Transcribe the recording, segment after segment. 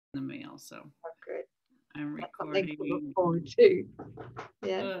the mail. So Oh, good. I'm That's something to look recording. forward to.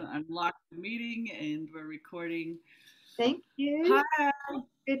 Yeah. I'm locked the meeting and we're recording. Thank you. Hi.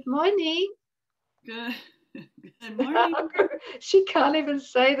 Good morning. Good. Good morning. She can't even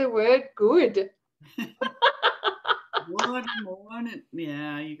say the word good. Good morning.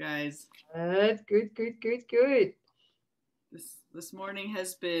 Yeah, you guys. Good, good, good, good, good. This morning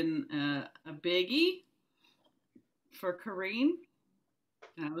has been a biggie for Coreen.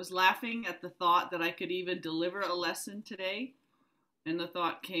 I was laughing at the thought that I could even deliver a lesson today. And the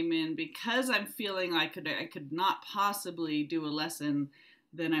thought came in, because I'm feeling I could not possibly do a lesson,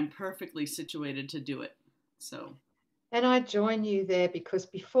 then I'm perfectly situated to do it. So. And I join you there because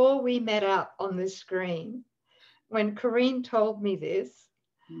before we met up on the screen, when Coreen told me this,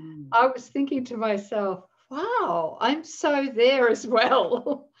 I was thinking to myself, wow, I'm so there as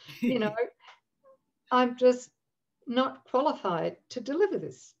well. You know, I'm just not qualified to deliver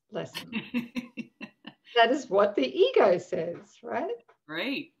this lesson. That is what the ego says, right?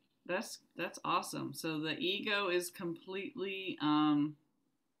 Right. That's awesome. So the ego is completely on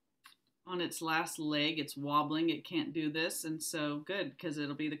its last leg. It's wobbling. It can't do this, and so good, because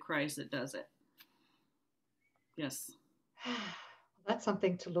it'll be the Christ that does it. Yes. That's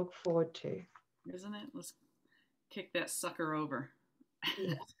something to look forward to, isn't it? Let's kick that sucker over.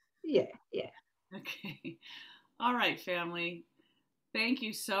 Yeah. Okay. All right, family. Thank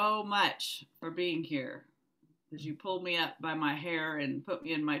you so much for being here, because you pulled me up by my hair and put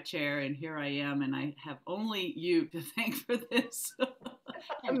me in my chair, and here I am, and I have only you to thank for this.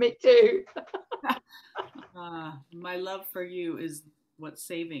 Me too. My love for you is what's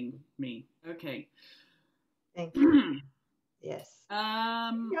saving me. Okay. Thank you. Yes.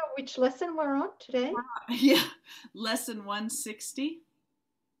 You know which lesson we're on today? Yeah, lesson 160.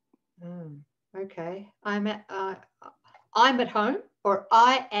 Okay. I'm at home, or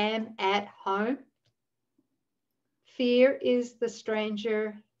I am at home. Fear is the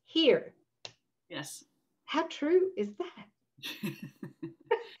stranger here. Yes. How true is that?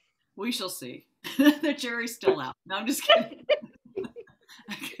 We shall see. The jury's still out. No, I'm just kidding.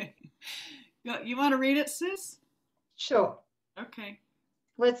 Okay. You want to read it, sis? Sure. Okay.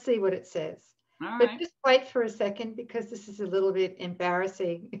 Let's see what it says. All But right. just wait for a second, because this is a little bit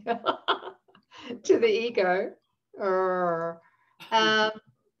embarrassing to the ego. I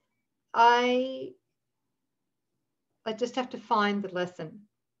just have to find the lesson.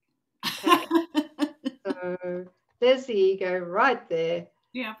 Okay. So there's the ego right there.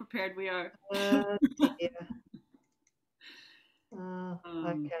 See how prepared we are. Okay.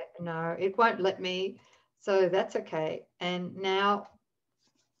 No, it won't let me. So that's okay. And now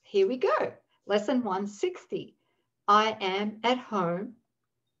here we go. Lesson 160. I am at home.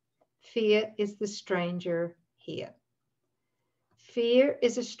 Fear is the stranger here. Fear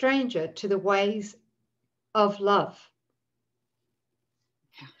is a stranger to the ways of love.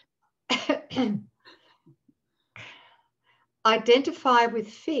 Identify with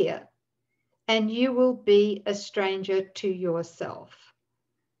fear, and you will be a stranger to yourself.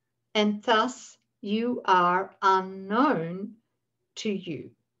 And thus you are unknown to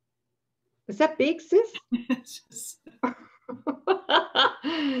you. Is that big, sis?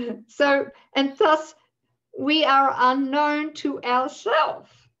 So, and thus we are unknown to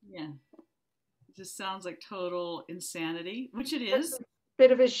ourselves. Yeah. It just sounds like total insanity, which it is. A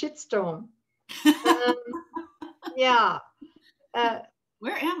bit of a shitstorm. Yeah.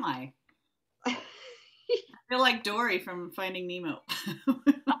 Where am I? I feel like Dory from Finding Nemo.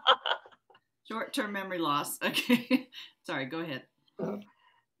 Short-term memory loss. Okay. Sorry, go ahead.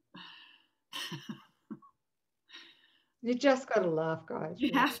 You just got to laugh, guys.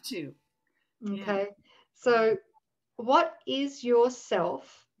 You have to. Okay. Yeah. So what is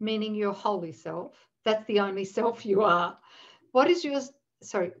yourself, meaning your holy self? That's the only self you are. What is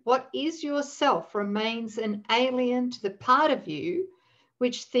yourself remains an alien to the part of you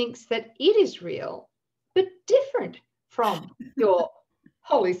which thinks that it is real, but different from your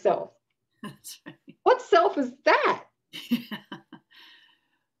holy self. That's right. What self is that? Yeah.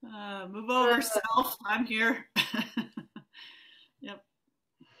 Move over, self. I'm here. Yep.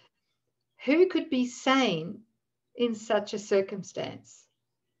 Who could be sane in such a circumstance?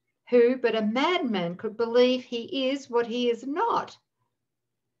 Who but a madman could believe he is what he is not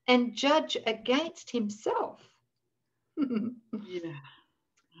and judge against himself? Yeah.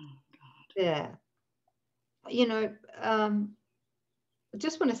 Oh, God. Yeah. You know, I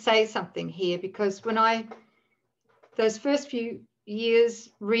just want to say something here, because when those first few years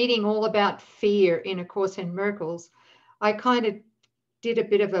reading all about fear in A Course in Miracles, I kind of did a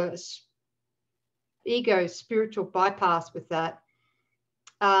bit of a ego spiritual bypass with that.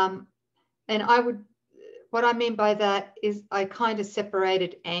 And what I mean by that is I kind of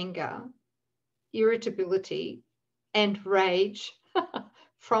separated anger, irritability, and rage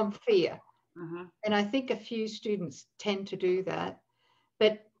from fear. And I think a few students tend to do that.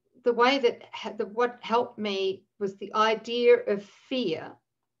 But the way that what helped me was the idea of fear.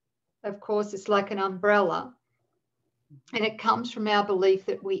 Of course, it's like an umbrella, and it comes from our belief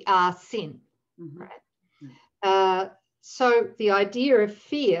that we are sin. Right? So the idea of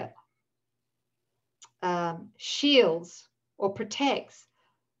fear shields or protects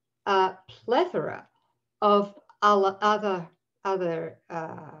a plethora of other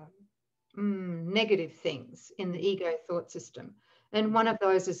negative things in the ego thought system. And one of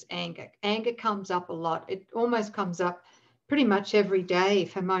those is anger. Anger comes up a lot. It almost comes up pretty much every day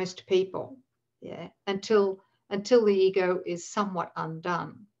for most people, until the ego is somewhat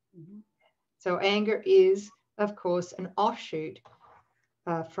undone. So anger is, of course, an offshoot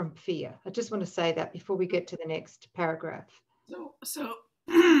from fear. I just want to say that before we get to the next paragraph.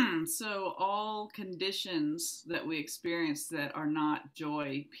 So all conditions that we experience that are not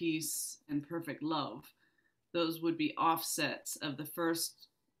joy, peace, and perfect love, those would be offsets of the first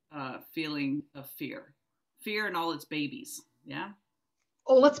feeling of fear. Fear and all its babies, yeah?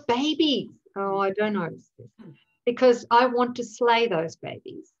 All its babies. Oh, I don't know. Because I want to slay those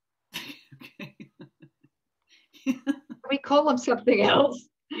babies. Okay. We call them something else.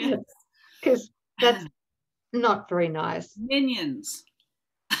 Yes. Because that's not very nice. Minions.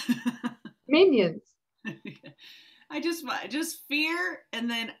 Minions. I just fear, and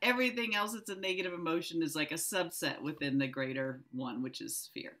then everything else that's a negative emotion is like a subset within the greater one, which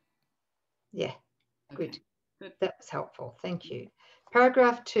is fear. Yeah, okay. Good. That was helpful. Thank you.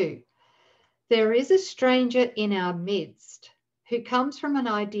 Paragraph 2. There is a stranger in our midst who comes from an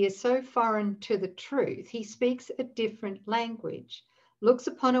idea so foreign to the truth, he speaks a different language, looks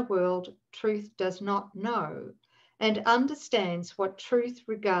upon a world truth does not know, and understands what truth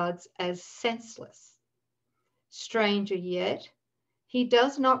regards as senseless. Stranger yet, he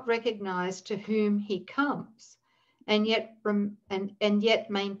does not recognize to whom he comes, and yet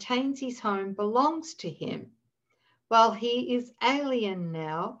maintains his home belongs to him, while he is alien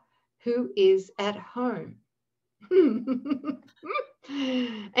now who is at home.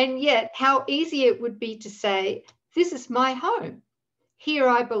 And yet, how easy it would be to say, this is my home. Here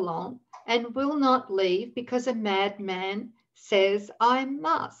I belong and will not leave because a madman says I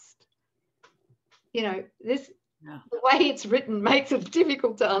must. You know, the way it's written makes it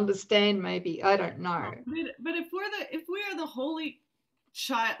difficult to understand, maybe. I don't know. But if we are the holy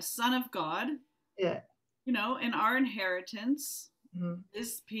Son of God, you know, and our inheritance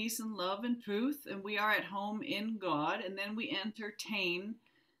is peace and love and truth, and we are at home in God, and then we entertain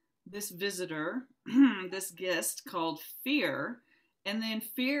this visitor, this guest called fear, and then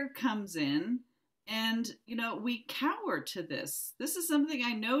fear comes in, and you know, we cower to this. This is something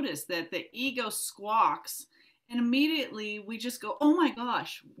I noticed, that the ego squawks, and immediately we just go, oh my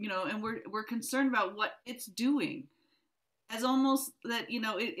gosh, you know, and we're concerned about what it's doing, as almost that, you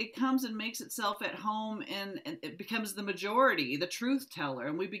know, it comes and makes itself at home, and it becomes the majority, the truth teller,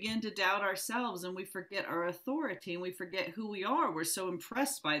 and we begin to doubt ourselves, and we forget our authority, and we forget who we are. We're so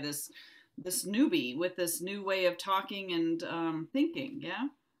impressed by this newbie with this new way of talking and thinking. Yeah.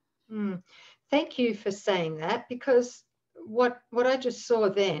 Thank you for saying that, because what I just saw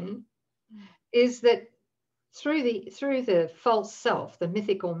then is that through the false self, the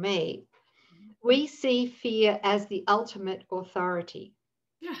mythical me, we see fear as the ultimate authority.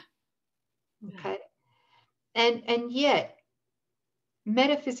 Yeah. Okay. And yet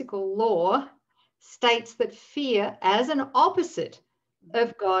metaphysical law states that fear, as an opposite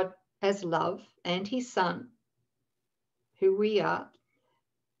of God as love and his Son, who we are,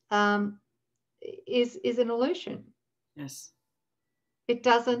 is an illusion. Yes. It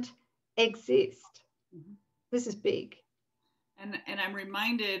doesn't exist. This is big. And I'm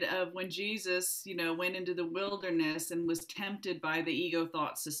reminded of when Jesus, you know, went into the wilderness and was tempted by the ego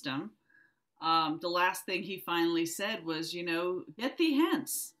thought system. The last thing he finally said was, you know, get thee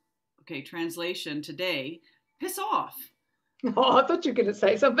hence. Okay, translation today, piss off. Oh, I thought you were going to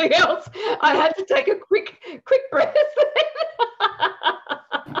say something else. I had to take a quick breath.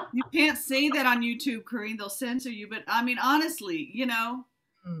 You can't say that on YouTube, Coreen. They'll censor you. But I mean, honestly, you know,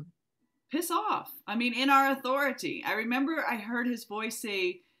 piss off. I mean, in our authority. I remember I heard his voice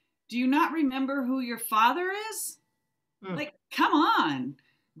say, do you not remember who your father is? Like, come on,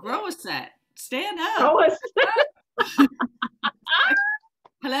 grow a set, stand up. Grow a set.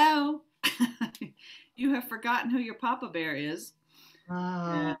 Hello. You have forgotten who your Papa Bear is.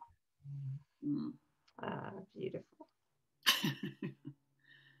 Beautiful.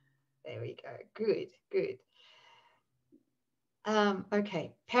 we go. Good, good.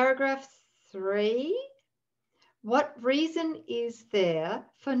 Okay, paragraph 3. What reason is there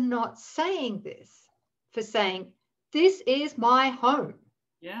for not saying this? For saying, this is my home.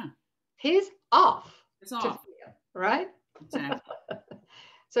 Yeah. Here's off. It's off. Fear, right? Exactly.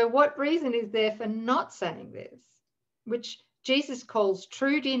 So what reason is there for not saying this? Which Jesus calls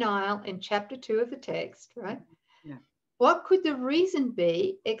true denial in chapter 2 of the text, right? Yeah. What could the reason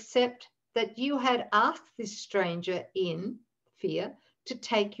be except that you had asked this stranger in fear to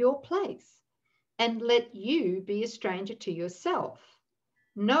take your place and let you be a stranger to yourself?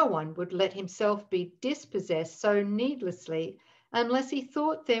 No one would let himself be dispossessed so needlessly unless he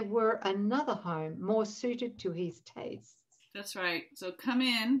thought there were another home more suited to his tastes. That's right. So come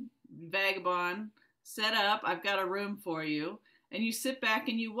in, vagabond, set up. I've got a room for you. And you sit back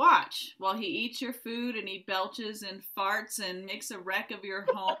and you watch while he eats your food and he belches and farts and makes a wreck of your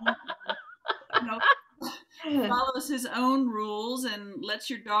home. Follows his own rules and lets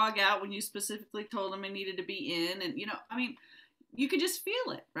your dog out when you specifically told him it needed to be in. And, you could just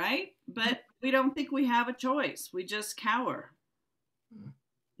feel it, right? But we don't think we have a choice. We just cower.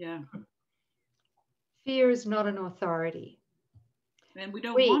 Yeah. Fear is not an authority. And we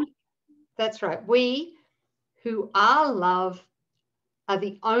don't want it. That's right. We who are love are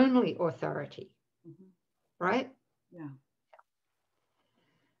the only authority, right? Yeah.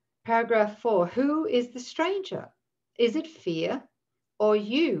 Paragraph 4, who is the stranger? Is it fear or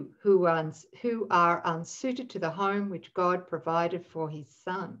you who are unsuited to the home which God provided for his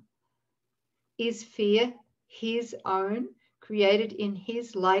Son? Is fear his own, created in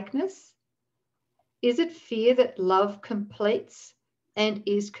his likeness? Is it fear that love completes and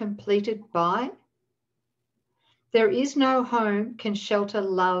is completed by? There is no home can shelter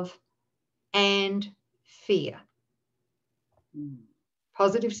love and fear.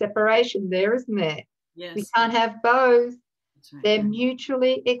 Positive separation there, isn't there? Yes. We can't have both. Right. They're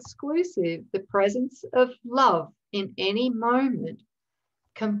mutually exclusive. The presence of love in any moment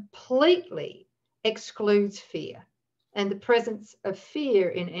completely excludes fear. And the presence of fear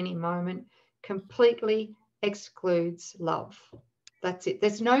in any moment completely excludes love. That's it.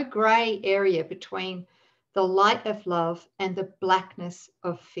 There's no gray area between the light of love and the blackness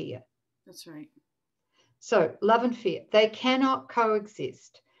of fear. That's right. So love and fear, they cannot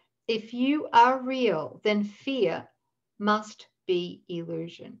coexist. If you are real, then fear must be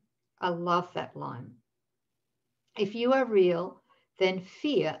illusion. I love that line. If you are real, then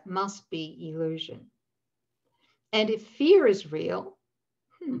fear must be illusion. And if fear is real,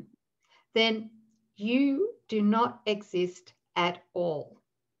 then you do not exist at all.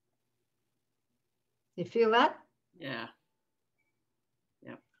 You feel that? Yeah.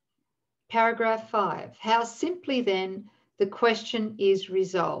 Yep. Paragraph 5. How simply then the question is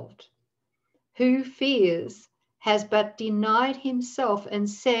resolved. Who fears has but denied himself and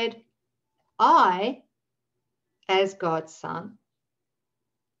said, I, as God's Son,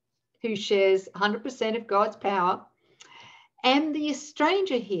 who shares 100% of God's power, am the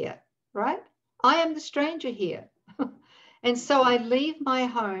stranger here, right? I am the stranger here. And so I leave my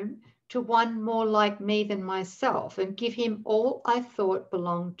home to one more like me than myself and give him all I thought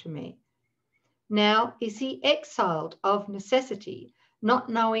belonged to me. Now is he exiled of necessity, not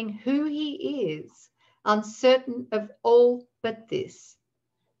knowing who he is, uncertain of all but this,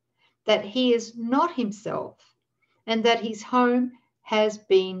 that he is not himself and that his home has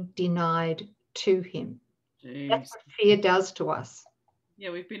been denied to him. Jeez. That's what fear does to us.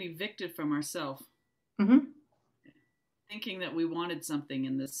 Yeah, we've been evicted from ourselves. Thinking that we wanted something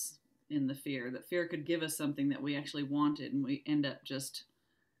in the fear, that fear could give us something that we actually wanted, and we end up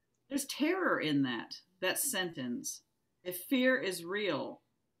there's terror in that sentence. If fear is real,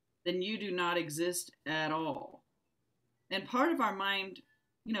 then you do not exist at all. And part of our mind,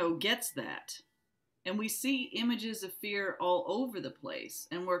 gets that. And we see images of fear all over the place,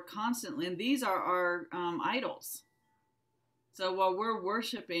 and we're constantly, and these are our idols. So while we're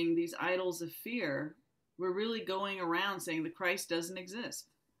worshiping these idols of fear, we're really going around saying the Christ doesn't exist.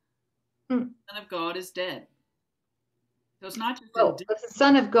 The Son of God is dead. So it's not just if the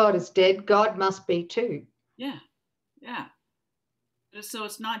Son of God is dead, God must be too. Yeah. So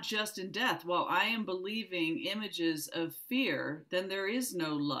it's not just in death. While I am believing images of fear, then there is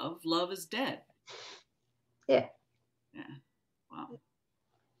no love. Love is dead. Yeah. Wow.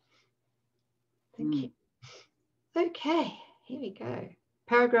 Thank you. Okay, here we go.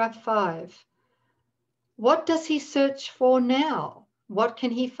 Paragraph 5. What does he search for now? What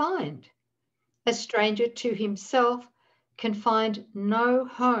can he find? A stranger to himself can find no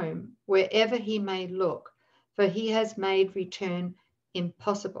home wherever he may look, for he has made return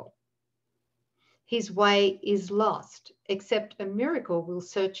impossible. His way is lost, except a miracle will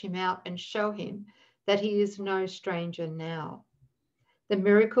search him out and show him that he is no stranger now. The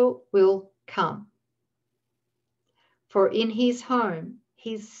miracle will come. For in his home,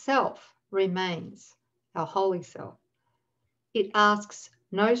 his self remains, our holy self. It asks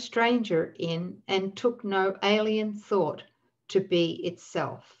no stranger in and took no alien thought to be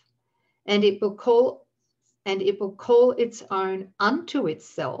itself. And it will call its own unto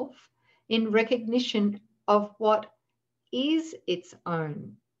itself in recognition of what is its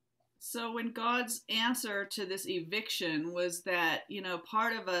own. So when God's answer to this eviction was that,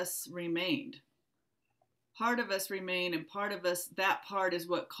 part of us remained. Part of us remain, and part of us, that part is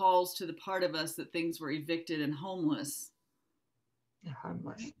what calls to the part of us that things were evicted and homeless.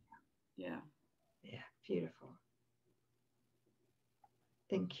 Homeless. Right? Yeah. Yeah, beautiful.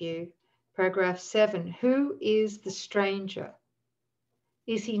 Thank you. Paragraph 7. Who is the stranger?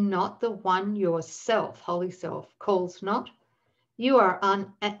 Is he not the one yourself, holy self, calls not? You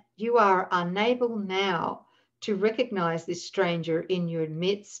are unable now to recognize this stranger in your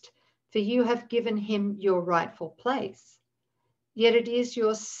midst, for you have given him your rightful place. Yet it is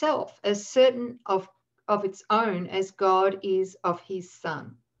yourself as certain of its own as God is of his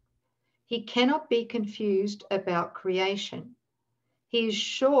Son. He cannot be confused about creation. He is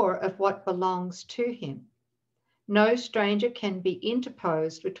sure of what belongs to him. No stranger can be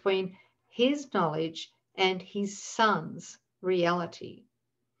interposed between his knowledge and his Son's reality.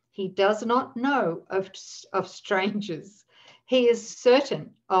 He does not know of strangers. He is certain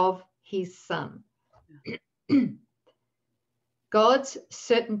of his Son. God's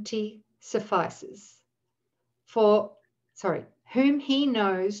certainty suffices. Whom he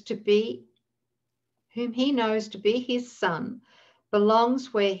knows to be his Son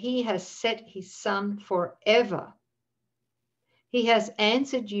belongs where he has set his Son forever. He has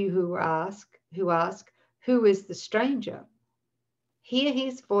answered you who ask, who is the stranger? Hear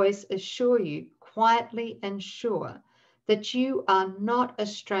his voice assure you, quietly and sure, that you are not a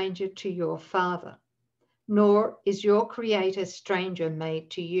stranger to your Father, nor is your Creator stranger made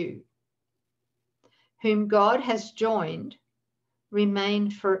to you. Whom God has joined, remain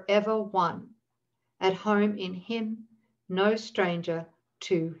forever one, at home in him, no stranger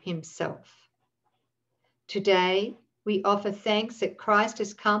to himself. Today, we offer thanks that Christ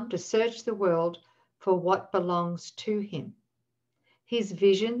has come to search the world for what belongs to him. His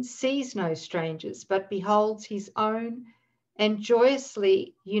vision sees no strangers, but beholds his own and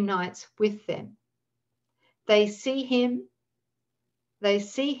joyously unites with them. They see him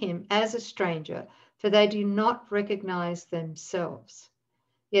as a stranger, for they do not recognize themselves.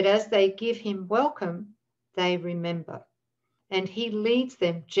 Yet as they give him welcome, they remember, and he leads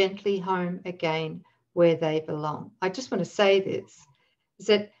them gently home again where they belong. I just want to say this, is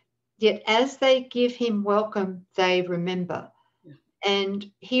that yet as they give him welcome, they remember. Yeah.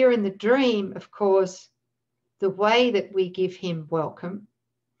 And here in the dream, of course, the way that we give him welcome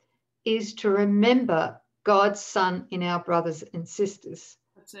is to remember God's Son in our brothers and sisters.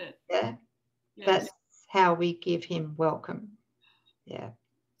 That's it. Yeah. Yes. That's how we give him welcome. Yeah.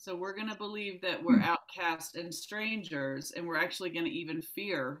 So we're going to believe that we're outcast and strangers, and we're actually going to even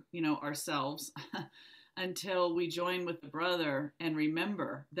fear, ourselves until we join with the brother and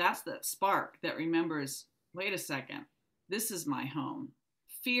remember. That's that spark that remembers, wait a second, this is my home.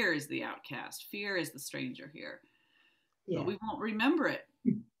 Fear is the outcast. Fear is the stranger here. Yeah. But we won't remember it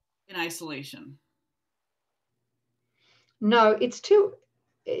in isolation. No,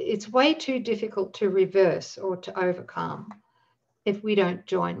 it's way too difficult to reverse or to overcome if we don't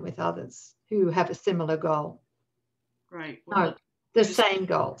join with others who have a similar goal. Right. Well, no, the same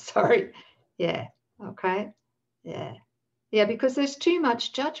goal. Sorry. Yeah. Okay. Yeah. Yeah, because there's too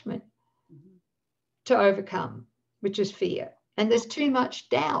much judgment to overcome, which is fear. And there's too much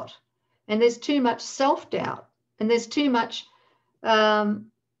doubt. And there's too much self-doubt. And there's too much false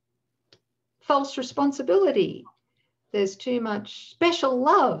responsibility. There's too much special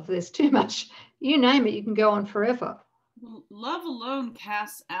love. There's too much, you name it, you can go on forever. Love alone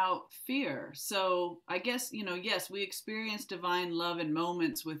casts out fear. So I guess, yes, we experience divine love in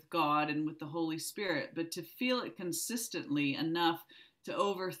moments with God and with the Holy Spirit, but to feel it consistently enough to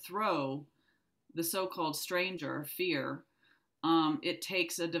overthrow the so-called stranger, fear, it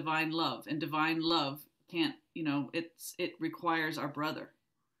takes a divine love, and divine love can't, it requires our brother.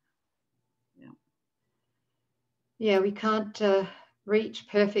 Yeah. Yeah, we can't reach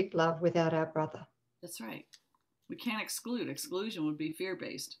perfect love without our brother. That's right. We can't exclude. Exclusion would be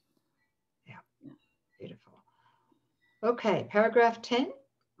fear-based. Yeah. Beautiful. Okay, paragraph 10.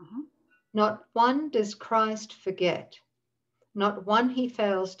 Not one does Christ forget, Not one he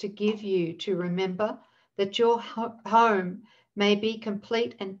fails to give you to remember, that your home may be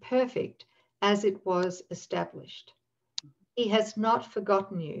complete and perfect as it was established. He has not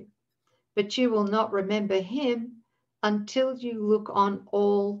forgotten you, but you will not remember him until you look on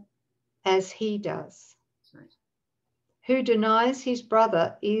all as he does. Right. Who denies his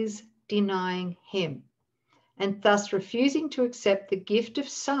brother is denying him, and thus refusing to accept the gift of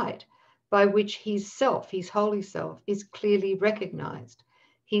sight by which his self, his holy self, is clearly recognized,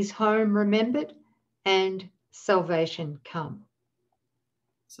 his home remembered, and salvation come.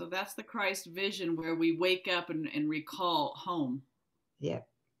 So that's the Christ vision where we wake up and recall home. Yeah.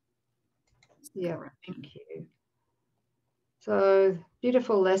 Yeah, thank you. So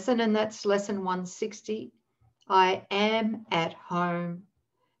beautiful lesson, and that's lesson 160. I am at home.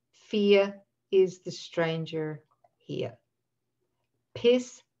 Fear is the stranger here.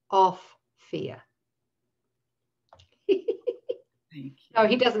 Piss off, fear. Thank you. No,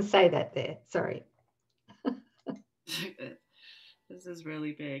 he doesn't say that there. Sorry. This is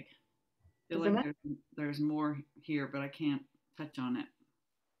really big. I feel Isn't like there's more here, but I can't touch on it.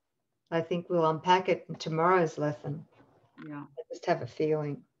 I think we'll unpack it in tomorrow's lesson. Yeah. I just have a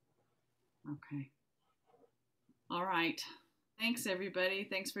feeling. Okay. All right. Thanks, everybody.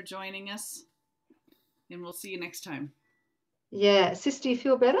 Thanks for joining us. And we'll see you next time. Yeah. Sis, do you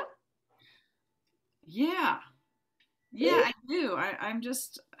feel better? Yeah. Yeah, I do. I'm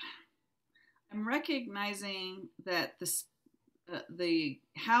recognizing that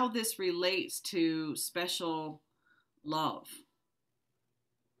how this relates to special love.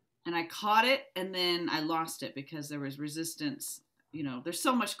 And I caught it and then I lost it because there was resistance. You know, there's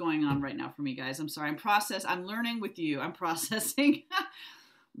so much going on right now for me, guys. I'm sorry. I'm learning with you. I'm processing.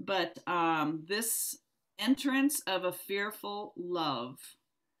 But this entrance of a fearful love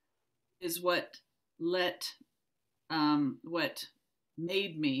is what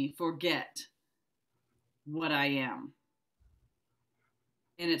made me forget what I am.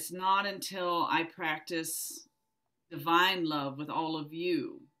 And it's not until I practice divine love with all of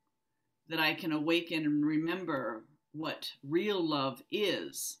you that I can awaken and remember what real love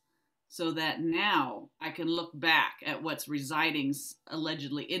is, so that now I can look back at what's residing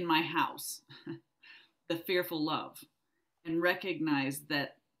allegedly in my house, the fearful love, and recognize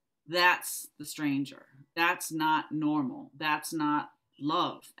that that's the stranger. That's not normal. That's not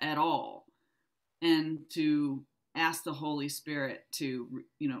love at all. And to ask the Holy Spirit to,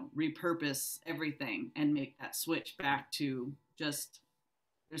 repurpose everything and make that switch back to just,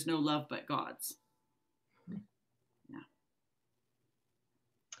 there's no love but God's. Yeah.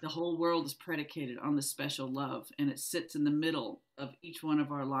 The whole world is predicated on the special love, and it sits in the middle of each one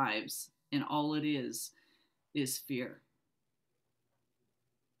of our lives, and all it is fear.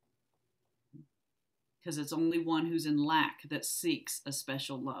 Because it's only one who's in lack that seeks a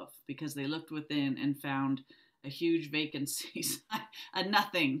special love, because they looked within and found a huge vacancy, a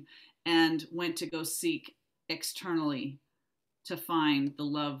nothing, and went to go seek externally to find the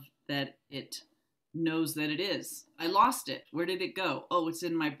love that it knows that it is. I lost it. Where did it go? Oh, it's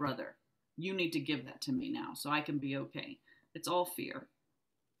in my brother. You need to give that to me now so I can be okay. It's all fear.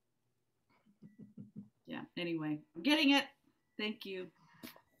 Yeah, anyway, I'm getting it. Thank you.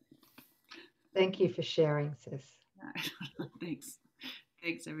 Thank you for sharing, sis. Thanks.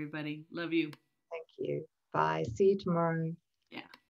 Thanks, everybody. Love you. Thank you. Bye. See you tomorrow.